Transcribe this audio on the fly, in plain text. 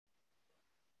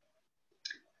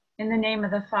In the name of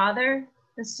the Father,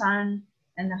 the Son,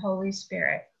 and the Holy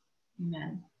Spirit.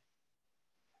 Amen.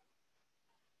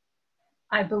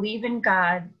 I believe in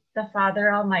God, the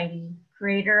Father Almighty,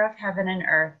 creator of heaven and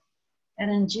earth, and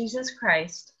in Jesus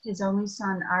Christ, his only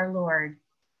Son, our Lord,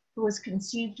 who was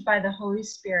conceived by the Holy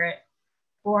Spirit,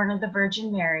 born of the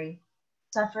Virgin Mary,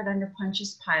 suffered under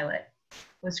Pontius Pilate,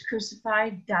 was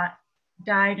crucified,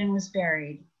 died, and was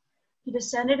buried. He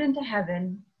descended into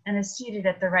heaven and is seated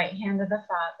at the right hand of the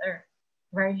Father,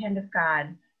 right hand of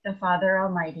God, the Father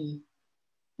Almighty.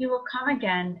 He will come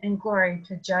again in glory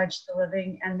to judge the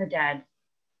living and the dead.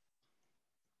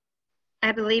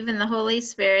 I believe in the Holy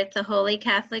Spirit, the Holy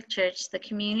Catholic Church, the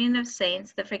communion of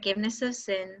saints, the forgiveness of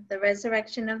sin, the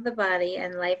resurrection of the body,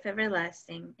 and life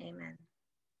everlasting. Amen.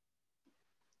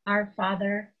 Our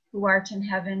Father, who art in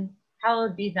heaven,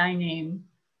 hallowed be thy name.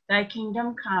 Thy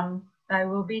kingdom come, thy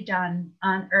will be done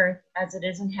on earth as it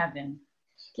is in heaven.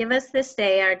 Give us this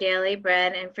day our daily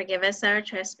bread, and forgive us our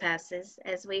trespasses,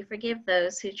 as we forgive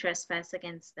those who trespass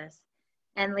against us.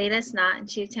 And lead us not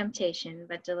into temptation,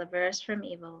 but deliver us from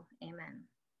evil. Amen.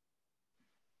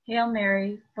 Hail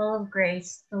Mary, full of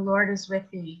grace, the Lord is with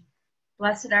thee.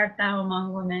 Blessed art thou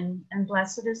among women, and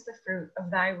blessed is the fruit of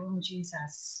thy womb,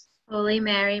 Jesus. Holy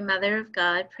Mary, Mother of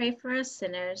God, pray for us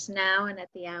sinners, now and at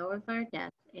the hour of our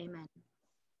death. Amen.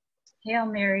 Hail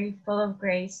Mary, full of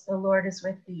grace, the Lord is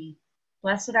with thee.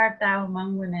 Blessed art thou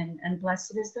among women, and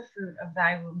blessed is the fruit of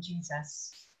thy womb,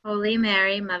 Jesus. Holy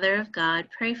Mary, Mother of God,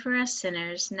 pray for us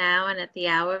sinners, now and at the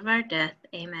hour of our death.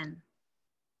 Amen.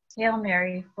 Hail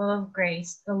Mary, full of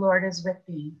grace, the Lord is with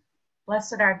thee.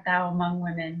 Blessed art thou among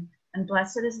women, and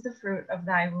blessed is the fruit of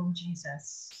thy womb,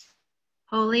 Jesus.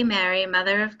 Holy Mary,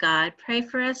 Mother of God, pray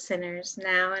for us sinners,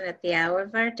 now and at the hour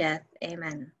of our death.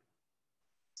 Amen.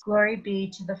 Glory be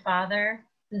to the Father,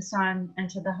 the Son, and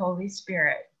to the Holy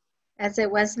Spirit. As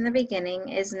it was in the beginning,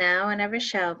 is now, and ever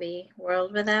shall be,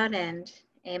 world without end.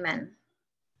 Amen.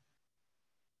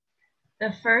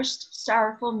 The first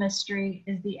sorrowful mystery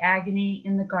is the agony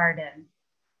in the garden.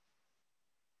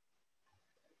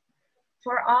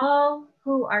 For all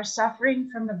who are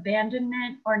suffering from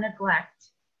abandonment or neglect,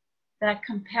 that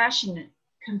compassionate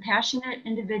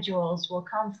individuals will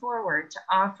come forward to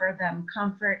offer them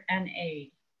comfort and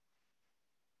aid.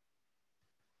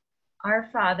 Our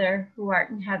Father, who art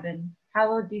in heaven,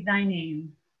 hallowed be thy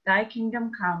name. Thy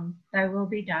kingdom come, thy will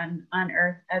be done on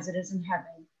earth as it is in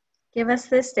heaven. Give us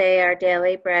this day our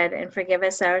daily bread, and forgive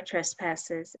us our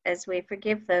trespasses, as we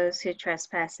forgive those who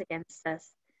trespass against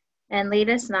us. And lead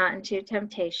us not into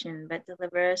temptation, but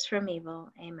deliver us from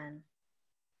evil. Amen.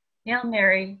 Hail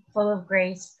Mary, full of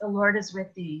grace, the Lord is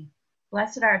with thee.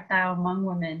 Blessed art thou among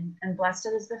women, and blessed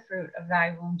is the fruit of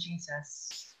thy womb,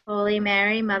 Jesus. Holy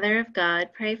Mary, Mother of God,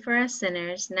 pray for us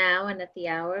sinners, now and at the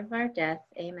hour of our death.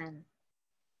 Amen.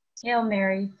 Hail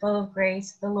Mary, full of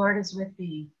grace, the Lord is with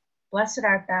thee. Blessed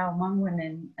art thou among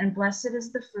women, and blessed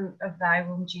is the fruit of thy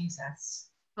womb, Jesus.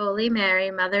 Holy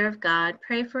Mary, Mother of God,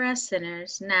 pray for us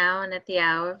sinners, now and at the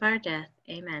hour of our death.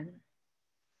 Amen.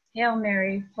 Hail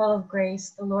Mary, full of grace,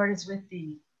 the Lord is with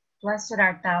thee. Blessed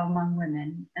art thou among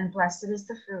women, and blessed is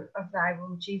the fruit of thy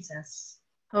womb, Jesus.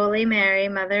 Holy Mary,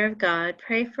 Mother of God,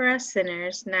 pray for us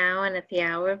sinners, now and at the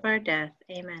hour of our death.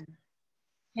 Amen.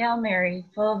 Hail Mary,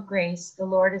 full of grace, the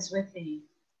Lord is with thee.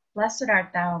 Blessed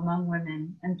art thou among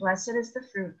women, and blessed is the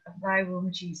fruit of thy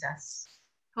womb, Jesus.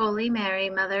 Holy Mary,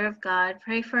 Mother of God,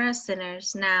 pray for us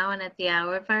sinners, now and at the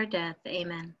hour of our death.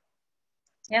 Amen.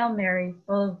 Hail Mary,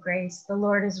 full of grace, the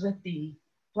Lord is with thee.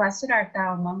 Blessed art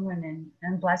thou among women,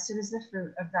 and blessed is the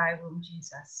fruit of thy womb,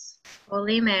 Jesus.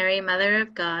 Holy Mary, Mother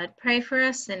of God, pray for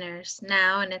us sinners,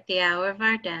 now and at the hour of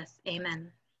our death.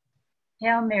 Amen.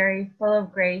 Hail Mary, full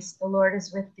of grace, the Lord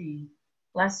is with thee.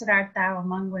 Blessed art thou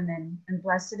among women, and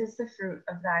blessed is the fruit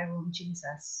of thy womb,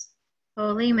 Jesus.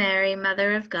 Holy Mary,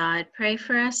 Mother of God, pray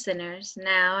for us sinners,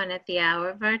 now and at the hour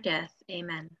of our death.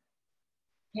 Amen.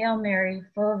 Hail Mary,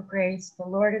 full of grace, the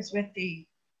Lord is with thee.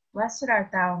 Blessed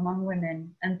art thou among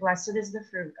women, and blessed is the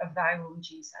fruit of thy womb,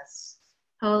 Jesus.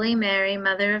 Holy Mary,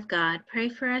 Mother of God, pray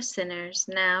for us sinners,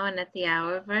 now and at the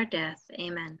hour of our death.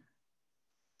 Amen.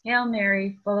 Hail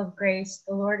Mary, full of grace,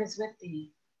 the Lord is with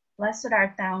thee. Blessed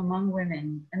art thou among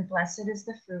women, and blessed is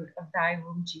the fruit of thy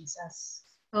womb, Jesus.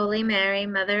 Holy Mary,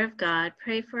 Mother of God,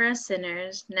 pray for us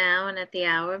sinners, now and at the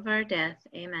hour of our death.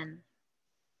 Amen.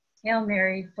 Hail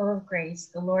Mary, full of grace,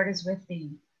 the Lord is with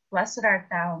thee. Blessed art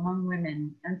thou among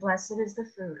women, and blessed is the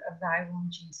fruit of thy womb,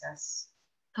 Jesus.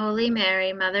 Holy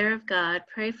Mary, Mother of God,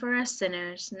 pray for us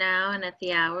sinners, now and at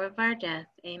the hour of our death.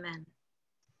 Amen.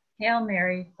 Hail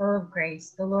Mary, full of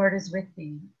grace, the Lord is with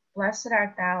thee. Blessed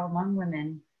art thou among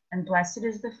women, and blessed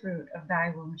is the fruit of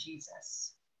thy womb,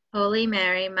 Jesus. Holy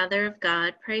Mary, Mother of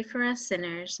God, pray for us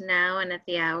sinners, now and at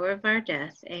the hour of our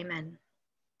death. Amen.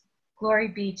 Glory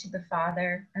be to the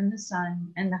Father, and the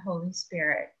Son, and the Holy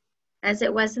Spirit. As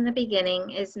it was in the beginning,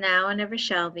 is now, and ever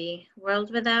shall be,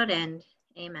 world without end.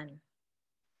 Amen.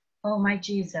 O my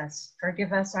Jesus,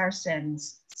 forgive us our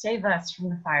sins, save us from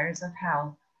the fires of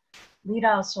hell. Lead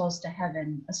all souls to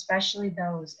heaven, especially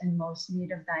those in most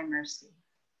need of thy mercy.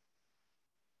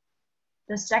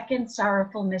 The second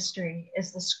sorrowful mystery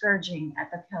is the scourging at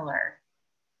the pillar.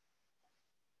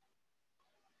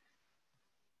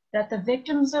 That the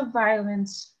victims of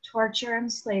violence, torture,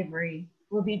 and slavery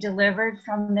will be delivered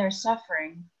from their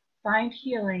suffering, find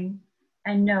healing,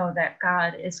 and know that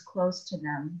God is close to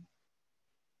them.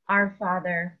 Our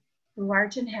Father, who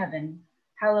art in heaven,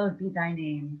 hallowed be thy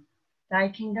name. Thy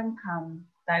kingdom come,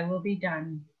 thy will be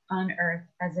done, on earth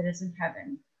as it is in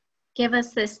heaven. Give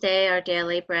us this day our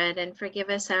daily bread, and forgive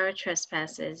us our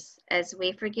trespasses, as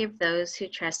we forgive those who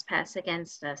trespass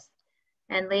against us.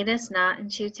 And lead us not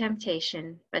into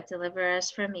temptation, but deliver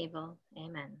us from evil.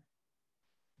 Amen.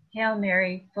 Hail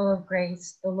Mary, full of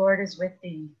grace, the Lord is with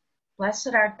thee.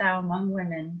 Blessed art thou among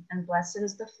women, and blessed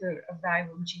is the fruit of thy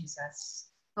womb, Jesus.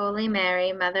 Holy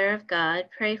Mary, Mother of God,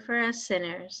 pray for us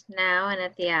sinners, now and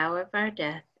at the hour of our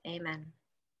death. Amen.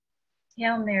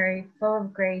 Hail Mary, full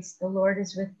of grace, the Lord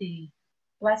is with thee.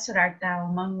 Blessed art thou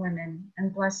among women,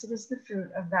 and blessed is the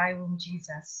fruit of thy womb,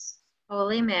 Jesus.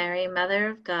 Holy Mary, Mother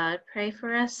of God, pray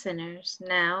for us sinners,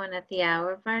 now and at the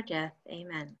hour of our death.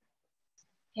 Amen.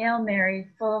 Hail Mary,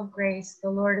 full of grace, the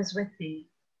Lord is with thee.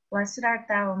 Blessed art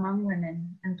thou among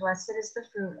women, and blessed is the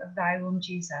fruit of thy womb,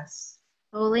 Jesus.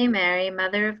 Holy Mary,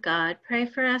 Mother of God, pray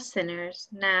for us sinners,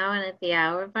 now and at the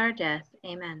hour of our death.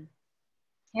 Amen.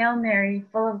 Hail Mary,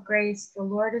 full of grace, the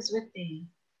Lord is with thee.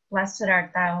 Blessed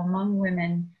art thou among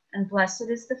women, and blessed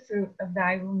is the fruit of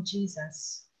thy womb,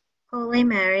 Jesus. Holy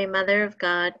Mary, Mother of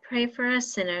God, pray for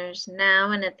us sinners,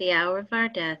 now and at the hour of our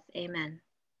death. Amen.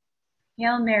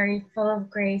 Hail Mary, full of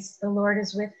grace, the Lord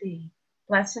is with thee.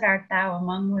 Blessed art thou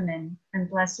among women, and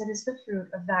blessed is the fruit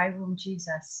of thy womb,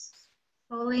 Jesus.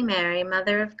 Holy Mary,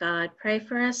 Mother of God, pray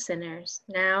for us sinners,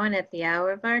 now and at the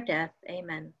hour of our death.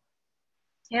 Amen.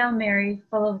 Hail Mary,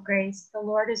 full of grace, the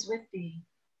Lord is with thee.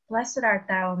 Blessed art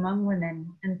thou among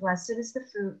women, and blessed is the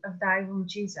fruit of thy womb,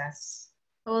 Jesus.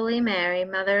 Holy Mary,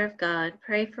 Mother of God,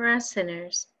 pray for us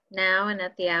sinners, now and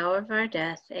at the hour of our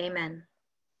death. Amen.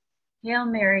 Hail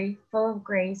Mary, full of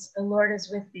grace, the Lord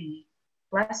is with thee.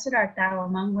 Blessed art thou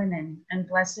among women, and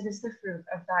blessed is the fruit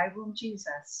of thy womb,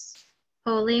 Jesus.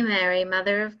 Holy Mary,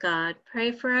 Mother of God,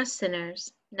 pray for us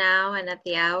sinners, now and at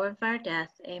the hour of our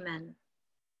death. Amen.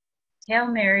 Hail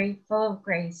Mary, full of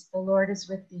grace, the Lord is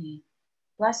with thee.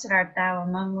 Blessed art thou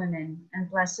among women, and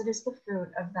blessed is the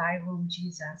fruit of thy womb,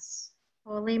 Jesus.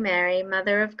 Holy Mary,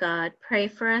 Mother of God, pray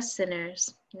for us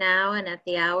sinners, now and at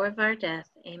the hour of our death.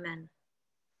 Amen.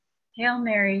 Hail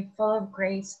Mary, full of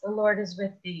grace, the Lord is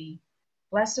with thee.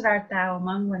 Blessed art thou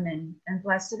among women, and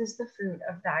blessed is the fruit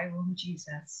of thy womb,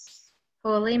 Jesus.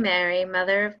 Holy Mary,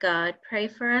 Mother of God, pray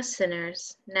for us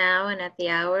sinners, now and at the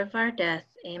hour of our death.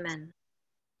 Amen.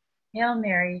 Hail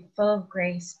Mary, full of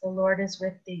grace, the Lord is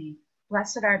with thee.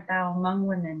 Blessed art thou among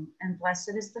women, and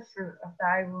blessed is the fruit of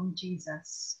thy womb,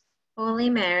 Jesus. Holy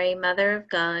Mary, Mother of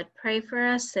God, pray for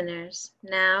us sinners,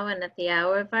 now and at the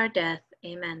hour of our death.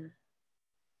 Amen.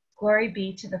 Glory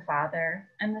be to the Father,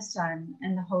 and the Son,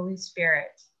 and the Holy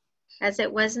Spirit. As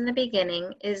it was in the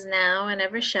beginning, is now, and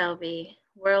ever shall be,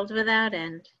 world without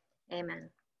end. Amen.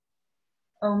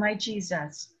 O my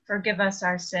Jesus, forgive us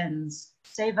our sins,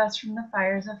 save us from the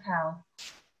fires of hell,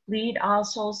 lead all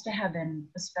souls to heaven,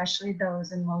 especially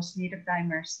those in most need of thy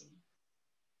mercy.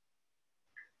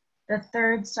 The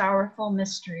third sorrowful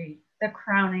mystery, the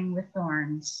crowning with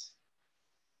thorns.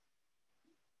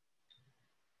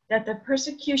 That the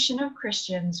persecution of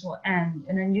Christians will end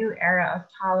in a new era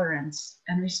of tolerance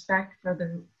and respect for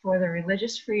the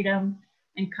religious freedom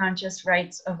and conscious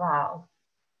rights of all.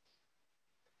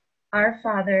 Our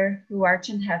Father, who art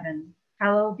in heaven,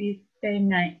 hallowed be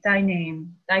thy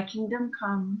name. Thy kingdom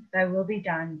come, thy will be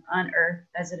done, on earth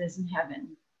as it is in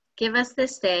heaven. Give us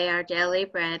this day our daily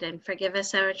bread, and forgive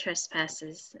us our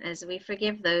trespasses, as we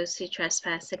forgive those who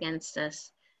trespass against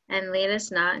us. And lead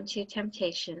us not into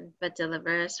temptation, but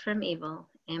deliver us from evil.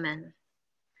 Amen.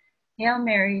 Hail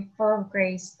Mary, full of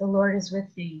grace, the Lord is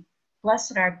with thee.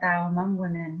 Blessed art thou among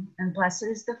women, and blessed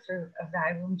is the fruit of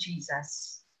thy womb,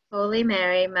 Jesus. Holy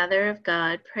Mary, Mother of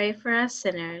God, pray for us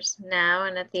sinners, now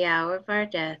and at the hour of our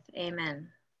death. Amen.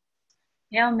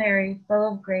 Hail Mary,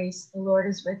 full of grace, the Lord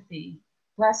is with thee.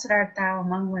 Blessed art thou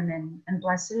among women, and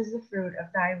blessed is the fruit of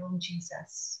thy womb,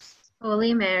 Jesus.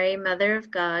 Holy Mary, Mother of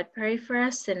God, pray for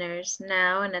us sinners,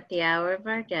 now and at the hour of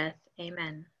our death.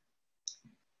 Amen.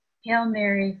 Hail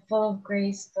Mary, full of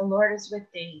grace, the Lord is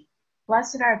with thee.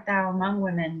 Blessed art thou among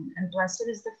women, and blessed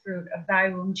is the fruit of thy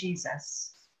womb,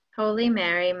 Jesus. Holy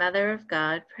Mary, Mother of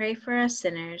God, pray for us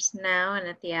sinners, now and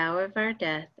at the hour of our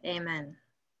death. Amen.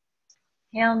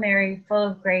 Hail Mary,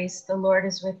 full of grace, the Lord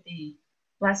is with thee.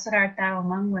 Blessed art thou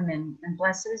among women, and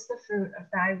blessed is the fruit of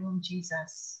thy womb,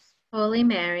 Jesus. Holy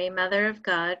Mary, Mother of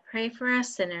God, pray for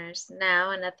us sinners,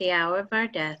 now and at the hour of our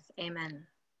death. Amen.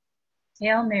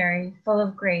 Hail Mary, full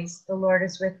of grace, the Lord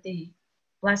is with thee.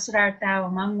 Blessed art thou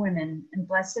among women, and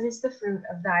blessed is the fruit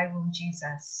of thy womb,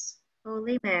 Jesus.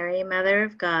 Holy Mary, Mother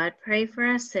of God, pray for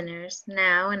us sinners,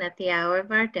 now and at the hour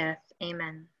of our death.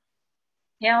 Amen.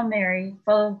 Hail Mary,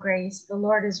 full of grace, the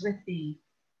Lord is with thee.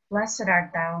 Blessed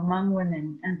art thou among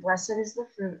women, and blessed is the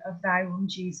fruit of thy womb,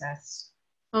 Jesus.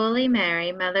 Holy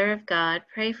Mary, Mother of God,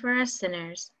 pray for us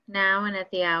sinners, now and at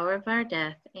the hour of our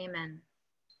death. Amen.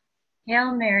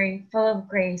 Hail Mary, full of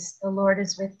grace, the Lord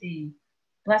is with thee.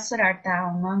 Blessed art thou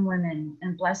among women,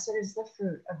 and blessed is the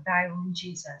fruit of thy womb,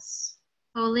 Jesus.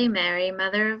 Holy Mary,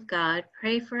 Mother of God,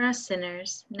 pray for us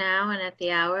sinners, now and at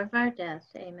the hour of our death.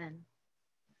 Amen.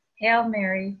 Hail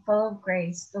Mary, full of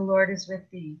grace, the Lord is with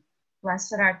thee.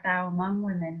 Blessed art thou among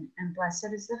women, and blessed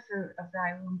is the fruit of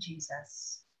thy womb,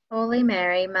 Jesus. Holy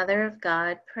Mary, Mother of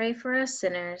God, pray for us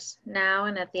sinners, now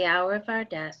and at the hour of our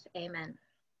death. Amen.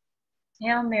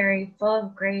 Hail Mary, full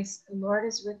of grace, the Lord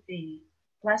is with thee.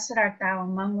 Blessed art thou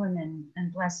among women,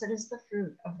 and blessed is the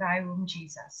fruit of thy womb,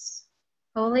 Jesus.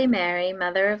 Holy Mary,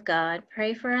 Mother of God,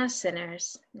 pray for us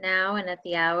sinners, now and at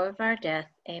the hour of our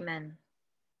death. Amen.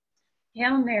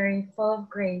 Hail Mary, full of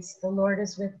grace, the Lord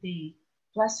is with thee.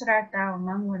 Blessed art thou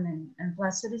among women, and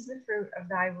blessed is the fruit of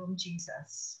thy womb,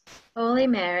 Jesus. Holy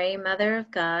Mary, Mother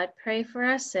of God, pray for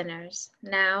us sinners,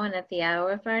 now and at the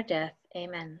hour of our death.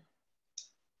 Amen.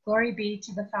 Glory be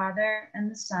to the Father, and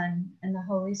the Son, and the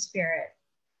Holy Spirit.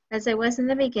 As it was in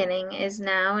the beginning, is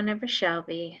now, and ever shall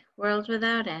be, world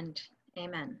without end.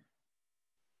 Amen.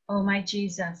 O my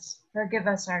Jesus, forgive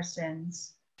us our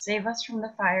sins, save us from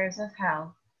the fires of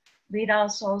hell, lead all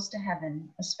souls to heaven,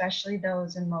 especially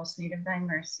those in most need of thy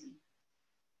mercy.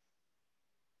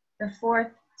 The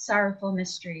fourth sorrowful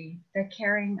mystery, the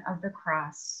carrying of the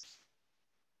cross.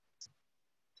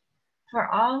 For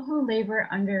all who labor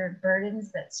under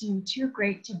burdens that seem too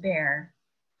great to bear,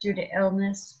 due to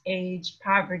illness, age,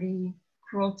 poverty,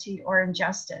 cruelty, or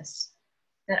injustice,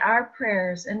 that our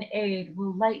prayers and aid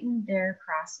will lighten their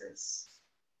crosses.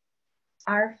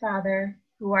 Our Father,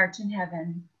 who art in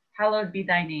heaven, hallowed be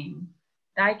thy name.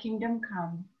 Thy kingdom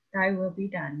come, thy will be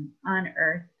done, on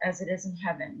earth as it is in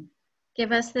heaven.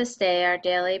 Give us this day our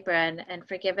daily bread, and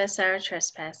forgive us our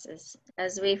trespasses,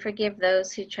 as we forgive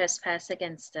those who trespass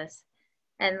against us.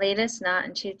 And lead us not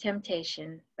into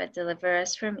temptation, but deliver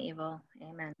us from evil.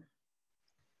 Amen.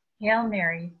 Hail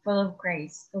Mary, full of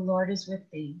grace, the Lord is with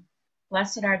thee.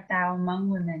 Blessed art thou among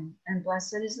women, and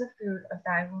blessed is the fruit of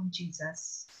thy womb,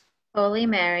 Jesus. Holy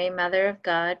Mary, Mother of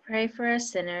God, pray for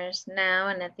us sinners, now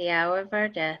and at the hour of our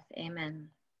death. Amen.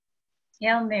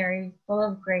 Hail Mary, full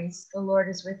of grace, the Lord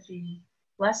is with thee.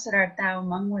 Blessed art thou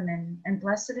among women, and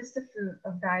blessed is the fruit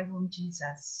of thy womb,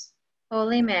 Jesus.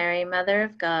 Holy Mary, Mother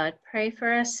of God, pray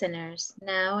for us sinners,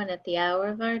 now and at the hour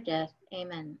of our death.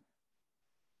 Amen.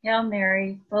 Hail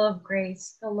Mary, full of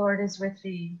grace, the Lord is with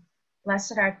thee.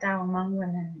 Blessed art thou among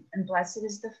women, and blessed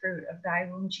is the fruit of thy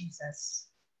womb, Jesus.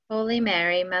 Holy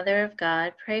Mary, Mother of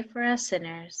God, pray for us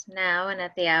sinners, now and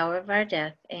at the hour of our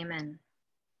death. Amen.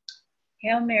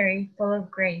 Hail Mary, full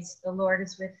of grace, the Lord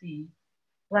is with thee.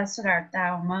 Blessed art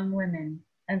thou among women,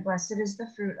 and blessed is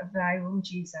the fruit of thy womb,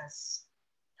 Jesus.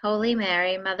 Holy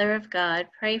Mary, Mother of God,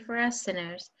 pray for us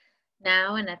sinners,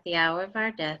 now and at the hour of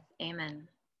our death. Amen.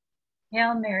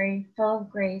 Hail Mary, full of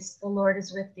grace, the Lord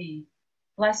is with thee.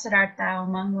 Blessed art thou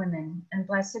among women, and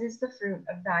blessed is the fruit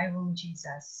of thy womb,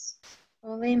 Jesus.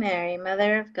 Holy Mary,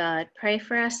 Mother of God, pray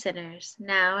for us sinners,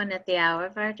 now and at the hour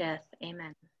of our death.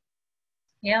 Amen.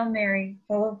 Hail Mary,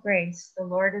 full of grace, the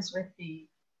Lord is with thee.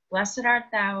 Blessed art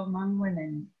thou among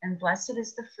women, and blessed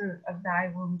is the fruit of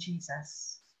thy womb,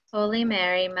 Jesus. Holy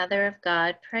Mary, Mother of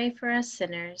God, pray for us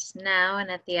sinners, now and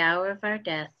at the hour of our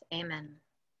death. Amen.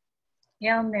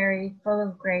 Hail Mary, full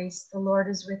of grace, the Lord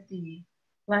is with thee.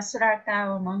 Blessed art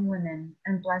thou among women,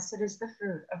 and blessed is the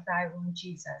fruit of thy womb,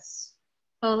 Jesus.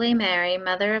 Holy Mary,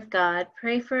 Mother of God,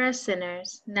 pray for us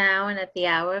sinners, now and at the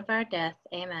hour of our death.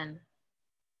 Amen.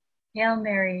 Hail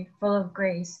Mary, full of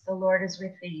grace, the Lord is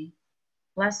with thee.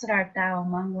 Blessed art thou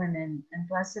among women, and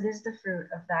blessed is the fruit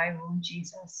of thy womb,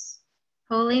 Jesus.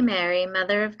 Holy Mary,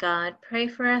 Mother of God, pray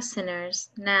for us sinners,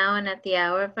 now and at the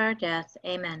hour of our death.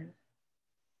 Amen.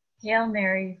 Hail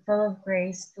Mary, full of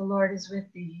grace, the Lord is with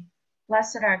thee.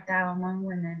 Blessed art thou among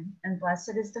women, and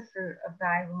blessed is the fruit of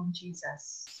thy womb,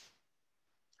 Jesus.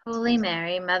 Holy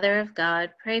Mary, Mother of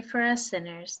God, pray for us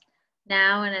sinners,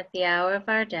 now and at the hour of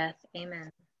our death. Amen.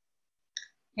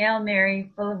 Hail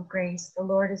Mary, full of grace, the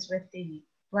Lord is with thee.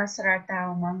 Blessed art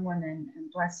thou among women, and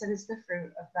blessed is the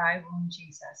fruit of thy womb,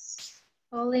 Jesus.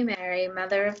 Holy Mary,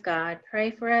 Mother of God,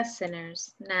 pray for us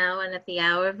sinners, now and at the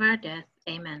hour of our death.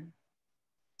 Amen.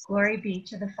 Glory be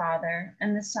to the Father,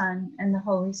 and the Son, and the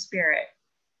Holy Spirit.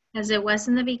 As it was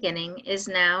in the beginning, is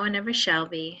now, and ever shall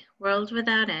be, world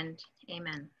without end.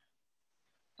 Amen.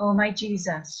 O my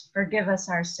Jesus, forgive us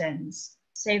our sins.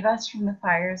 Save us from the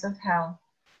fires of hell.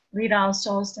 Lead all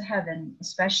souls to heaven,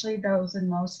 especially those in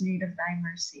most need of thy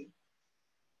mercy.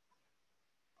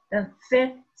 The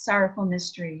fifth sorrowful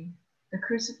mystery, the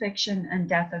crucifixion and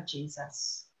death of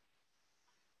Jesus.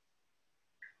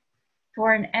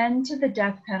 For an end to the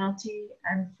death penalty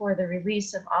and for the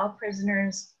release of all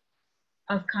prisoners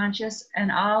of conscience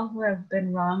and all who have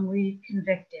been wrongly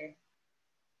convicted.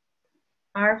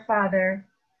 Our Father,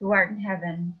 who art in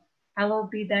heaven,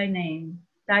 hallowed be thy name.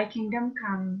 Thy kingdom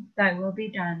come, thy will be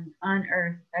done, on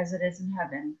earth as it is in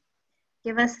heaven.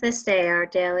 Give us this day our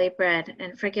daily bread,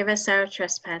 and forgive us our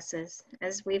trespasses,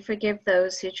 as we forgive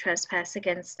those who trespass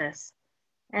against us.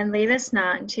 And lead us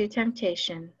not into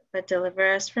temptation, but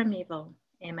deliver us from evil.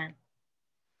 Amen.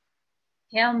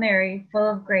 Hail Mary, full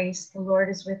of grace, the Lord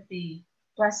is with thee.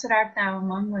 Blessed art thou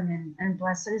among women, and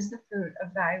blessed is the fruit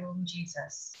of thy womb,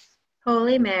 Jesus.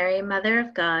 Holy Mary, Mother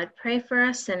of God, pray for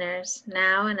us sinners,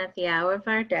 now and at the hour of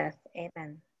our death.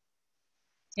 Amen.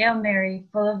 Hail Mary,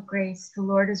 full of grace, the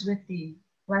Lord is with thee.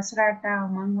 Blessed art thou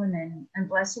among women, and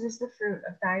blessed is the fruit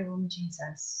of thy womb,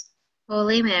 Jesus.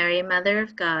 Holy Mary, Mother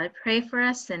of God, pray for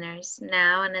us sinners,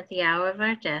 now and at the hour of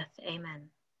our death. Amen.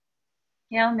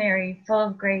 Hail Mary, full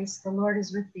of grace, the Lord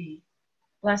is with thee.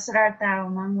 Blessed art thou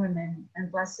among women,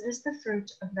 and blessed is the fruit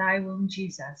of thy womb,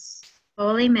 Jesus.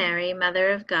 Holy Mary,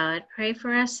 Mother of God, pray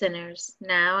for us sinners,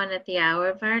 now and at the hour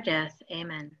of our death.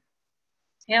 Amen.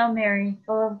 Hail Mary,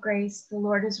 full of grace, the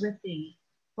Lord is with thee.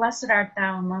 Blessed art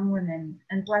thou among women,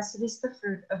 and blessed is the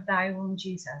fruit of thy womb,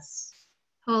 Jesus.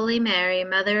 Holy Mary,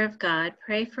 Mother of God,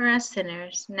 pray for us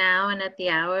sinners, now and at the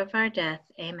hour of our death.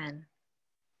 Amen.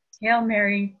 Hail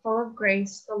Mary, full of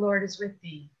grace, the Lord is with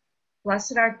thee.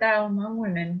 Blessed art thou among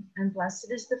women, and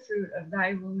blessed is the fruit of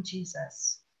thy womb,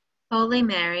 Jesus. Holy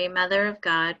Mary, Mother of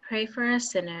God, pray for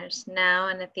us sinners, now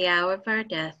and at the hour of our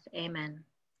death. Amen.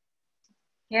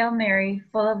 Hail Mary,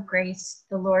 full of grace,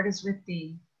 the Lord is with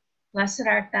thee. Blessed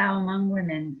art thou among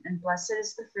women, and blessed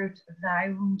is the fruit of thy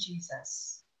womb,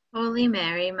 Jesus. Holy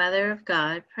Mary, Mother of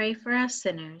God, pray for us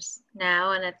sinners,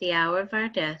 now and at the hour of our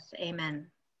death. Amen.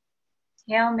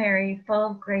 Hail Mary,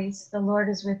 full of grace, the Lord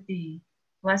is with thee.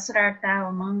 Blessed art thou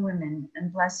among women,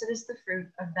 and blessed is the fruit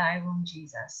of thy womb,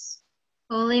 Jesus.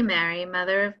 Holy Mary,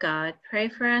 Mother of God, pray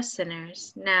for us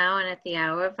sinners, now and at the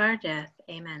hour of our death.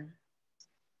 Amen.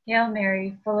 Hail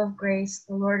Mary, full of grace,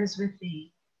 the Lord is with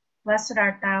thee. Blessed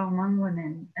art thou among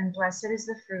women, and blessed is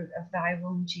the fruit of thy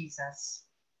womb, Jesus.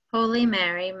 Holy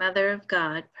Mary, Mother of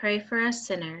God, pray for us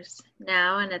sinners,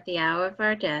 now and at the hour of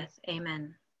our death.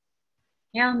 Amen.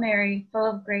 Hail Mary, full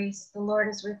of grace, the Lord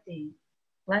is with thee.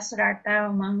 Blessed art thou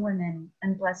among women,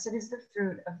 and blessed is the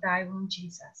fruit of thy womb,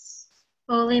 Jesus.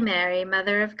 Holy Mary,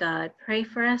 Mother of God, pray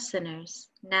for us sinners,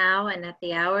 now and at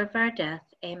the hour of our death.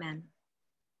 Amen.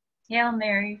 Hail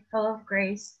Mary, full of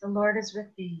grace, the Lord is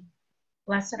with thee.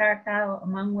 Blessed art thou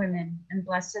among women, and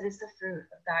blessed is the fruit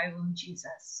of thy womb,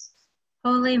 Jesus.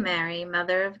 Holy Mary,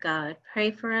 Mother of God,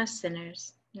 pray for us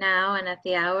sinners, now and at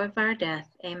the hour of our death.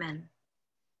 Amen.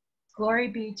 Glory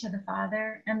be to the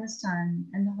Father, and the Son,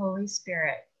 and the Holy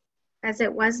Spirit. As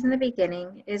it was in the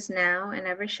beginning, is now, and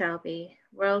ever shall be,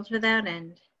 world without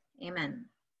end. Amen.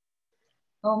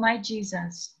 O my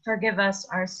Jesus, forgive us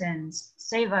our sins,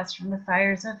 save us from the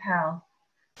fires of hell,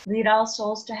 lead all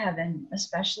souls to heaven,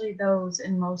 especially those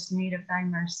in most need of thy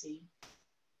mercy.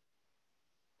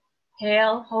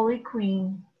 Hail, Holy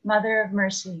Queen, Mother of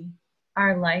Mercy,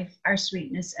 our life, our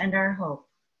sweetness, and our hope.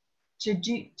 To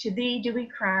thee do we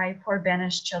cry, poor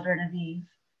banished children of Eve.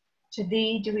 To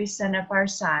thee do we send up our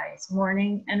sighs,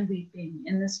 mourning and weeping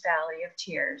in this valley of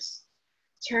tears.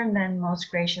 Turn then,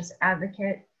 most gracious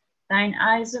Advocate, thine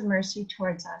eyes of mercy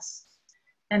towards us,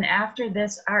 and after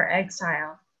this our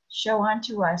exile, show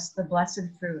unto us the blessed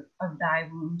fruit of thy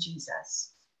womb,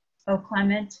 Jesus. O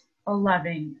clement, O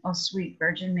loving, O sweet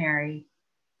Virgin Mary,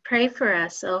 Pray for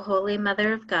us, O Holy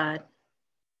Mother of God.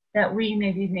 that we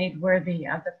may be made worthy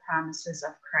of the promises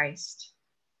of Christ.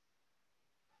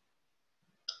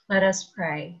 Let us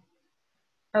pray.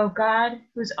 O God,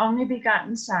 whose only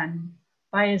begotten Son,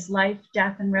 by his life,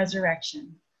 death, and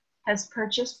resurrection, has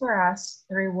purchased for us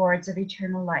the rewards of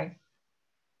eternal life,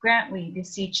 grant, we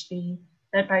beseech thee,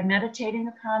 that by meditating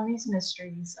upon these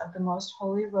mysteries of the most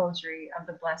holy Rosary of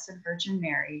the Blessed Virgin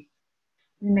Mary,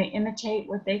 we may imitate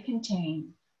what they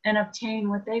contain and obtain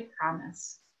what they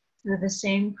promise, through the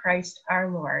same Christ our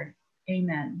Lord.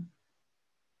 Amen.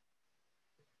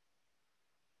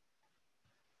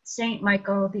 Saint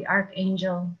Michael, the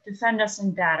Archangel, defend us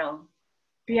in battle.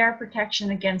 Be our protection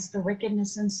against the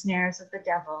wickedness and snares of the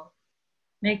devil.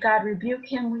 May God rebuke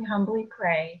him, we humbly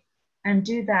pray. And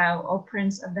do thou, O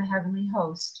Prince of the heavenly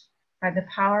host, by the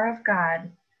power of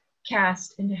God,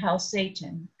 cast into hell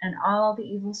Satan and all the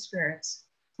evil spirits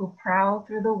who prowl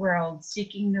through the world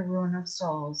seeking the ruin of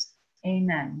souls.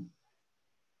 Amen.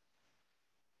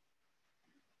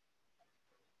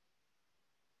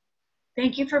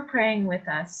 Thank you for praying with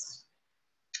us.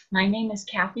 My name is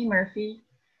Kathy Murphy.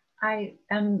 I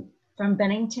am from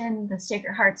Bennington, the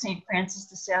Sacred Heart St. Francis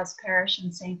de Sales Parish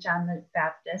and St. John the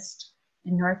Baptist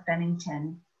in North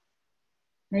Bennington.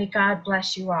 May God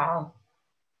bless you all.